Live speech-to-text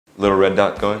Little red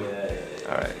dot going?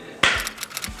 All right.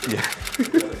 Yeah.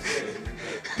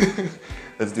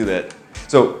 Let's do that.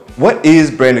 So, what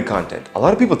is branded content? A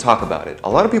lot of people talk about it. A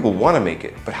lot of people want to make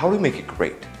it, but how do we make it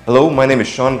great? Hello, my name is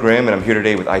Sean Graham and I'm here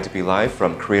today with I2P Live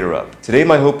from Creator Up. Today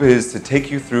my hope is to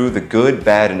take you through the good,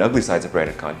 bad, and ugly sides of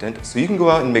branded content so you can go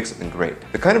out and make something great.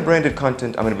 The kind of branded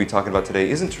content I'm going to be talking about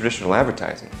today isn't traditional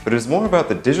advertising, but it is more about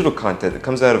the digital content that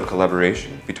comes out of a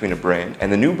collaboration between a brand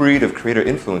and the new breed of creator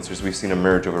influencers we've seen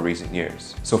emerge over recent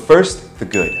years. So first, the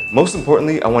good. Most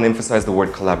importantly, I want to emphasize the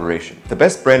word collaboration. The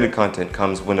best branded content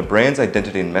comes when a brand's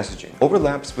identity and messaging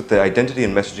overlaps with the identity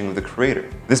and messaging of the creator.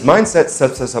 This mindset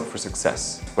sets us up for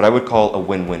success, what I would call a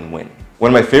win-win-win. One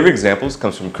of my favorite examples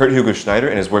comes from Kurt Hugo Schneider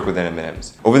and his work with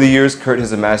M&M's. Over the years, Kurt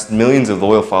has amassed millions of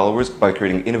loyal followers by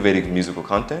creating innovative musical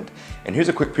content, and here's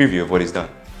a quick preview of what he's done.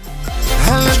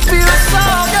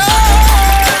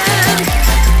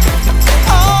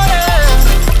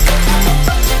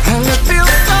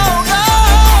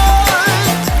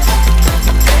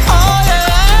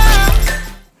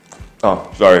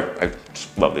 Oh, sorry, I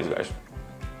just love these guys.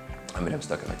 I'm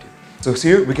stuck in my teeth. So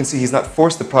here we can see he's not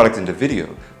forced the product into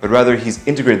video, but rather he's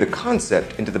integrated the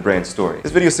concept into the brand story.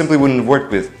 This video simply wouldn't have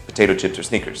worked with potato chips or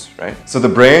sneakers, right? So the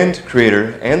brand,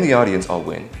 creator, and the audience all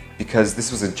win because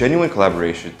this was a genuine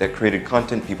collaboration that created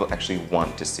content people actually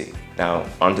want to see. Now,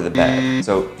 on to the bad.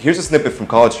 So here's a snippet from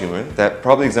College Humor that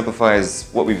probably exemplifies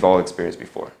what we've all experienced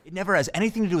before. It never has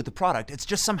anything to do with the product, it's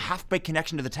just some half-baked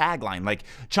connection to the tagline, like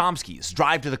Chomsky's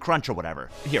Drive to the Crunch or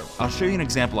whatever. Here, I'll show you an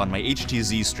example on my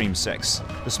HTZ Stream 6,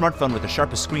 the smartphone with the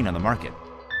sharpest screen on the market.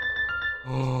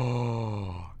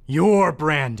 Oh, you're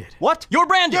branded. What? You're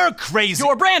branded? You're crazy.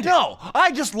 You're branded. No,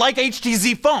 I just like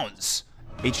HTZ phones.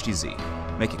 HTZ,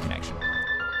 make a connection.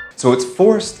 So it's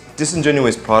forced,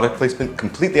 disingenuous product placement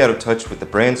completely out of touch with the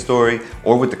brand story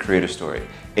or with the creator story,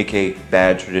 aka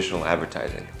bad traditional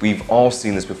advertising. We've all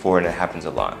seen this before and it happens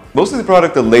a lot. Most of the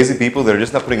product are lazy people that are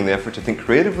just not putting in the effort to think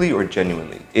creatively or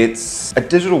genuinely. It's a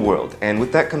digital world, and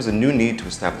with that comes a new need to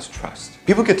establish trust.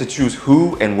 People get to choose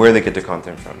who and where they get their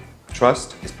content from.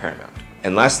 Trust is paramount.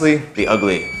 And lastly, the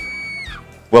ugly.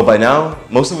 Well, by now,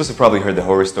 most of us have probably heard the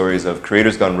horror stories of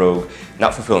creators gone rogue,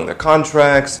 not fulfilling their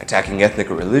contracts, attacking ethnic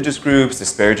or religious groups,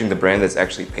 disparaging the brand that's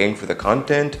actually paying for the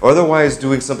content, or otherwise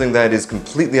doing something that is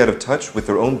completely out of touch with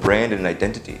their own brand and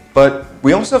identity. But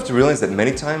we also have to realize that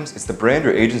many times it's the brand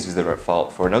or agencies that are at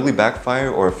fault for an ugly backfire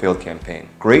or a failed campaign.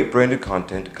 Great branded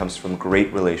content comes from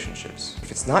great relationships. If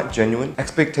it's not genuine,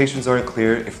 expectations aren't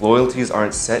clear, if loyalties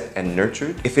aren't set and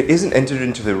nurtured, if it isn't entered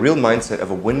into the real mindset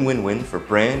of a win-win-win for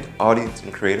brand, audience,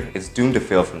 and creator, it's doomed to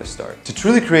fail from the start. To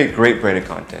truly create great branded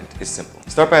content is simple.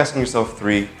 Start by asking yourself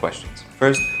 3 questions.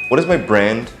 First, what is my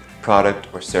brand, product,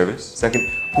 or service? Second,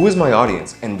 who is my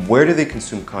audience and where do they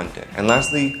consume content? And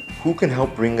lastly, who can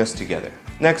help bring us together?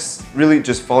 Next, really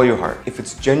just follow your heart. If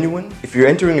it's genuine, if you're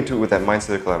entering into it with that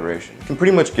mindset of collaboration, it can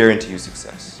pretty much guarantee you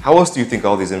success. How else do you think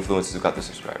all these influencers have got their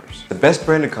subscribers? The best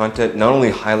branded content not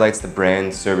only highlights the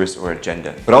brand, service, or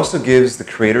agenda, but also gives the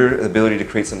creator the ability to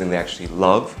create something they actually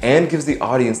love and gives the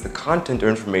audience the content or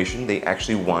information they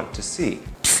actually want to see.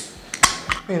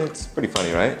 I mean, it's pretty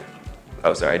funny, right?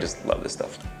 Oh, sorry, I just love this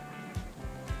stuff.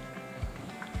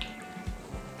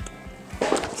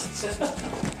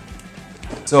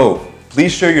 So,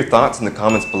 please share your thoughts in the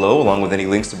comments below along with any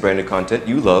links to branded content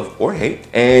you love or hate.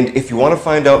 And if you want to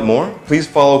find out more, please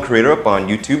follow Creator Up on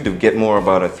YouTube to get more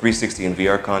about a 360 and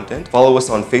VR content. Follow us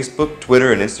on Facebook,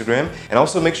 Twitter, and Instagram. And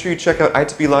also make sure you check out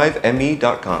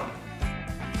i2pliveme.com.